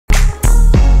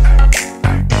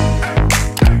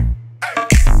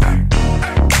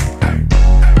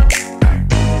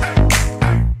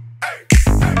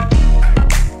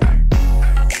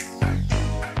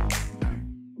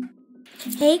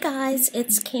guys,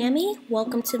 it's Cami.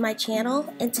 Welcome to my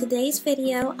channel. In today's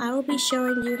video, I will be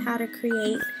showing you how to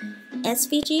create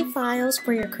SVG files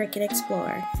for your Cricut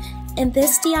Explorer. In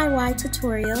this DIY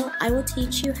tutorial, I will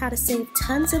teach you how to save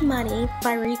tons of money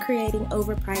by recreating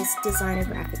overpriced designer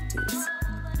graphic tees.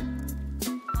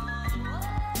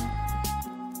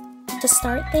 To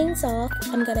start things off,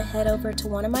 I'm going to head over to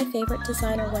one of my favorite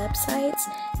designer websites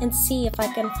and see if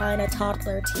I can find a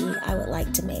toddler tee I would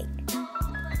like to make.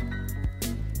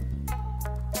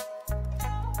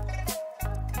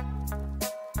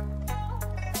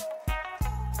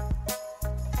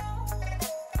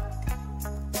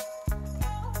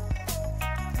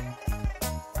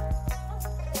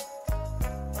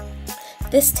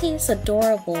 This tee is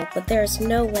adorable, but there's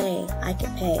no way I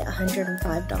could pay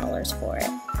 $105 for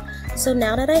it. So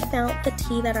now that I found the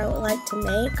tee that I would like to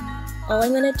make, all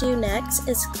I'm going to do next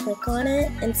is click on it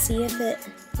and see if it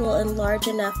will enlarge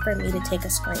enough for me to take a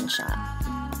screenshot.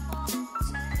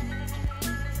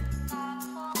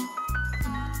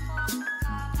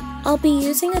 I'll be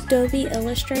using Adobe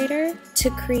Illustrator to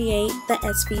create the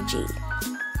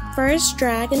SVG. First,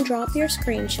 drag and drop your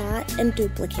screenshot and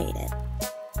duplicate it.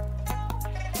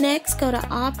 Next, go to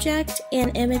Object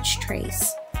and Image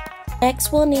Trace.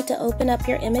 Next, we'll need to open up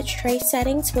your image trace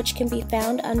settings, which can be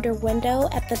found under Window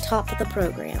at the top of the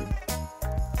program.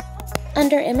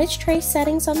 Under Image Trace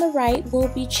settings on the right,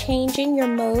 we'll be changing your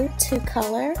mode to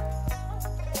color.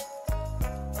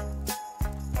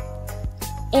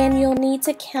 And you'll need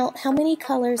to count how many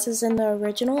colors is in the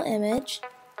original image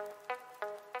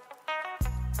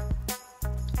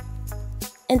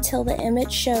until the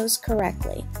image shows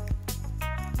correctly.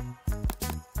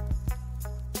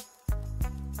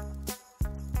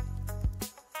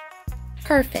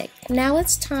 Perfect. Now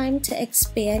it's time to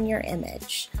expand your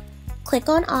image. Click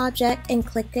on Object and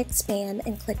click Expand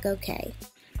and click OK.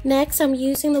 Next, I'm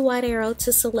using the white arrow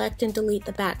to select and delete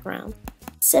the background.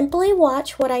 Simply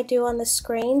watch what I do on the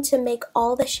screen to make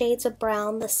all the shades of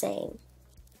brown the same.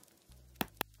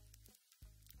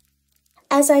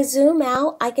 As I zoom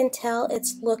out, I can tell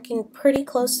it's looking pretty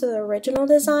close to the original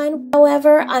design.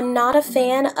 However, I'm not a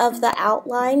fan of the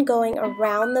outline going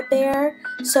around the bear,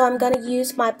 so I'm going to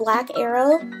use my black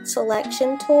arrow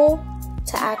selection tool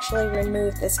to actually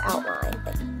remove this outline.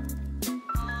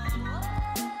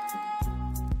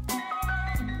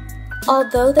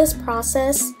 Although this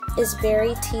process is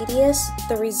very tedious,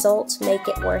 the results make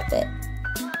it worth it.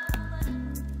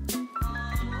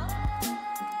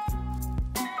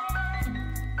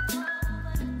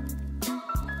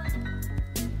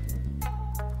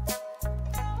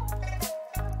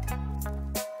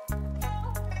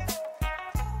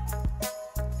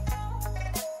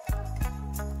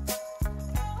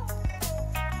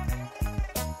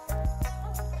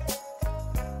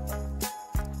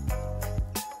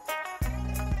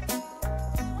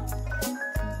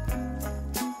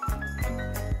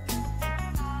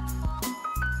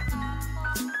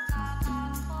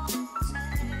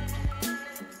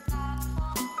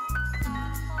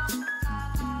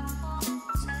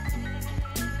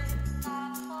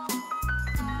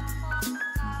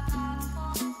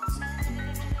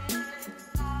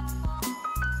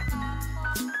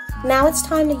 Now it's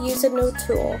time to use a new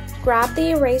tool. Grab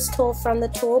the erase tool from the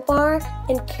toolbar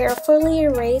and carefully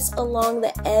erase along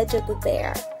the edge of the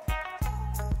bear.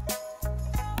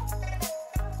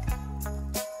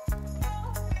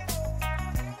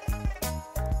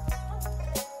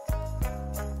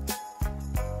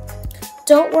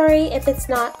 Don't worry if it's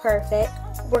not perfect.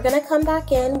 We're going to come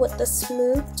back in with the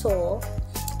smooth tool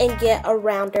and get a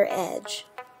rounder edge.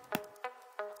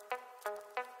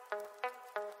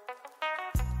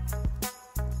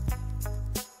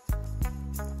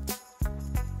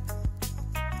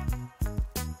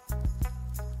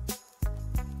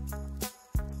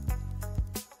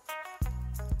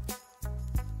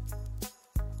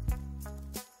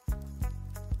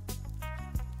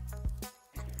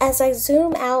 As I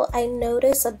zoom out, I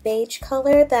notice a beige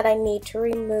color that I need to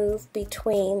remove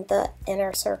between the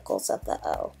inner circles of the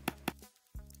O.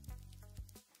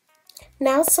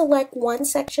 Now select one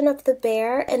section of the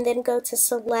bear and then go to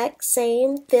Select,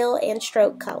 Same, Fill, and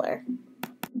Stroke Color.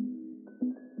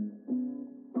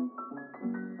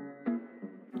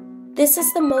 This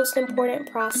is the most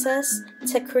important process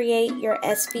to create your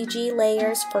SVG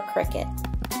layers for Cricut.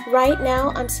 Right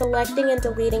now, I'm selecting and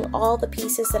deleting all the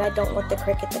pieces that I don't want the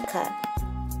Cricut to cut.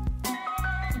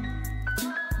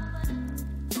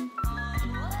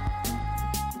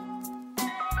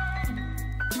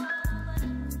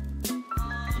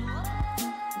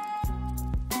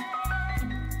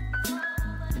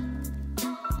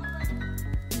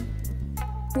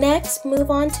 Next,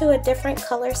 move on to a different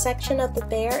color section of the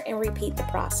bear and repeat the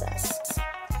process.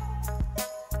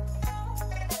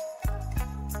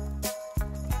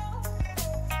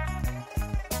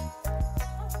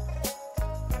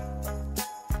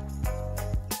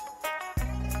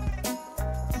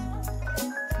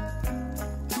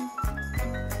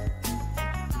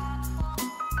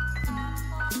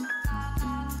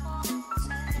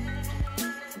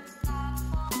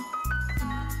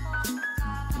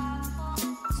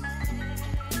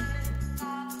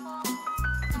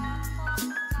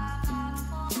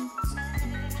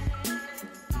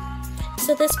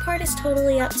 So this part is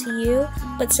totally up to you,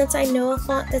 but since I know a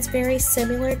font that's very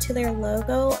similar to their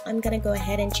logo, I'm going to go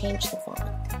ahead and change the font.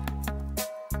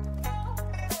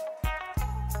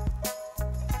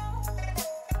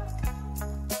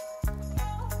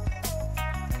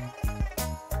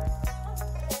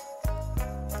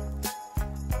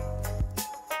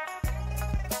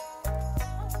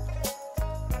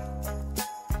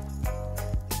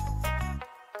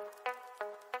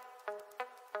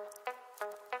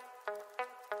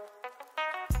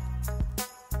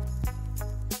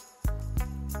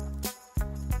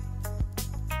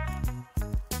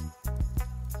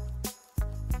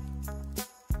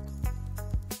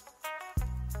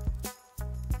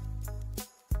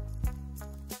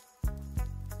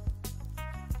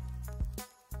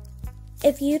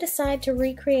 If you decide to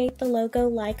recreate the logo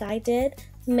like I did,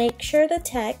 make sure the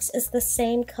text is the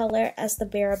same color as the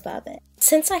bear above it.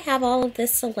 Since I have all of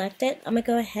this selected, I'm going to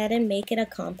go ahead and make it a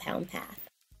compound path.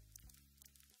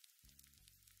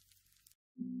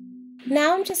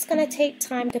 Now I'm just going to take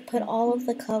time to put all of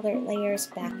the color layers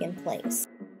back in place.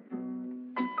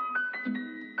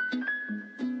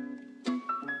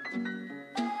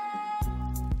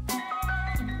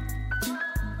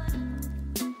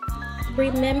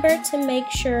 Remember to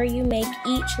make sure you make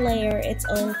each layer its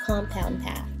own compound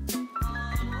path.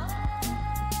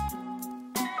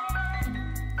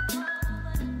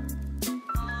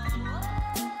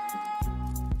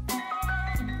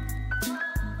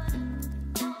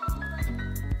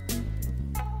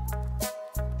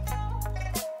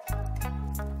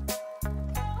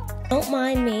 Don't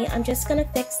mind me, I'm just going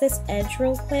to fix this edge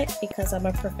real quick because I'm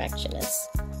a perfectionist.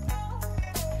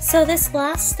 So this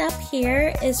last step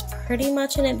here is pretty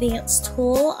much an advanced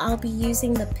tool. I'll be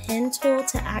using the pen tool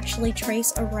to actually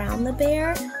trace around the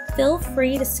bear. Feel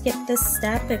free to skip this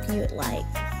step if you'd like.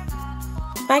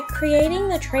 By creating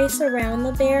the trace around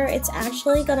the bear, it's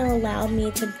actually going to allow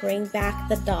me to bring back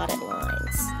the dotted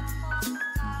lines.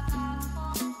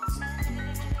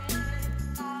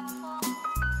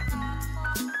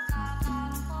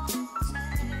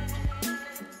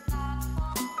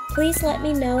 Please let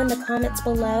me know in the comments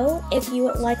below if you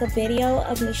would like a video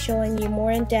of me showing you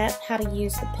more in depth how to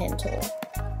use the pen tool.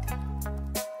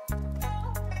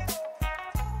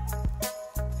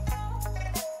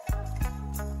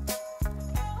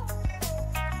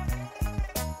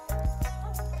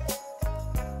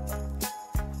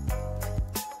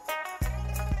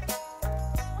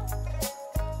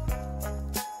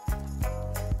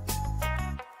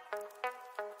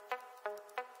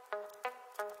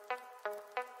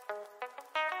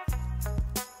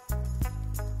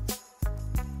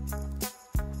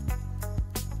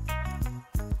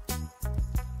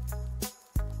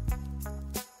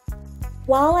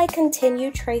 While I continue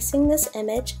tracing this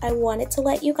image, I wanted to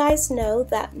let you guys know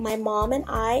that my mom and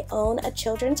I own a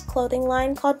children's clothing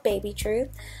line called Baby Truth.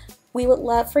 We would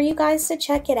love for you guys to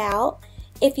check it out.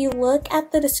 If you look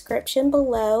at the description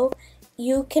below,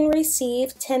 you can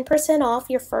receive 10% off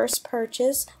your first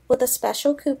purchase with a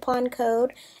special coupon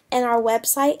code, and our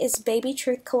website is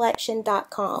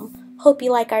babytruthcollection.com. Hope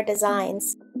you like our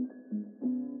designs.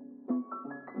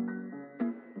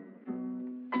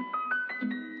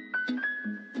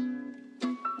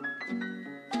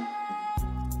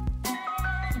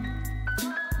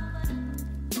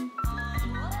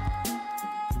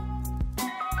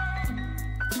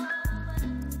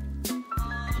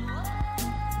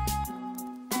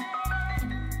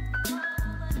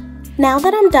 Now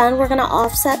that I'm done, we're going to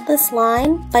offset this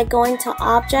line by going to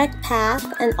Object,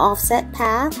 Path, and Offset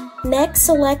Path. Next,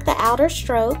 select the outer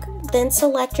stroke, then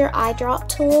select your eyedrop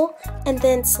tool, and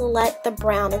then select the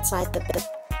brown inside the bit.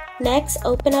 Next,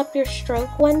 open up your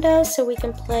stroke window so we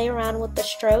can play around with the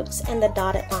strokes and the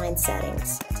dotted line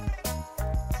settings.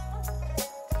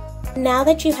 Now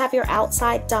that you have your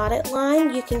outside dotted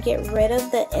line, you can get rid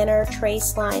of the inner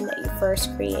trace line that you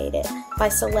first created by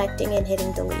selecting and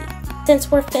hitting delete.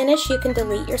 Since we're finished, you can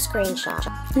delete your screenshot.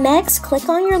 Next, click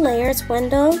on your layers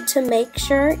window to make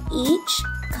sure each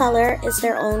color is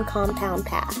their own compound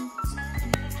path.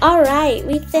 Alright,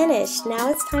 we finished. Now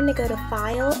it's time to go to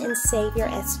File and save your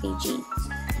SVG.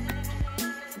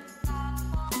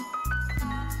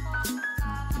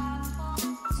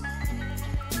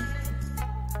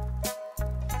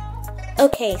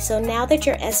 Okay, so now that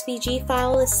your SVG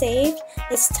file is saved,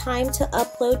 it's time to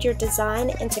upload your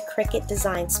design into Cricut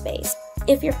Design Space.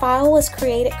 If your file was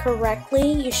created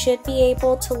correctly, you should be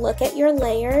able to look at your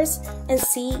layers and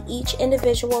see each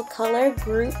individual color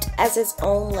grouped as its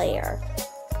own layer.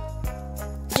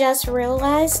 Just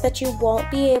realize that you won't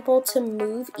be able to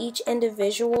move each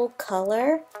individual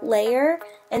color layer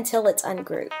until it's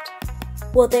ungrouped.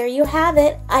 Well, there you have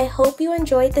it. I hope you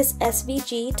enjoyed this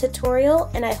SVG tutorial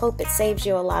and I hope it saves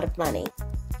you a lot of money.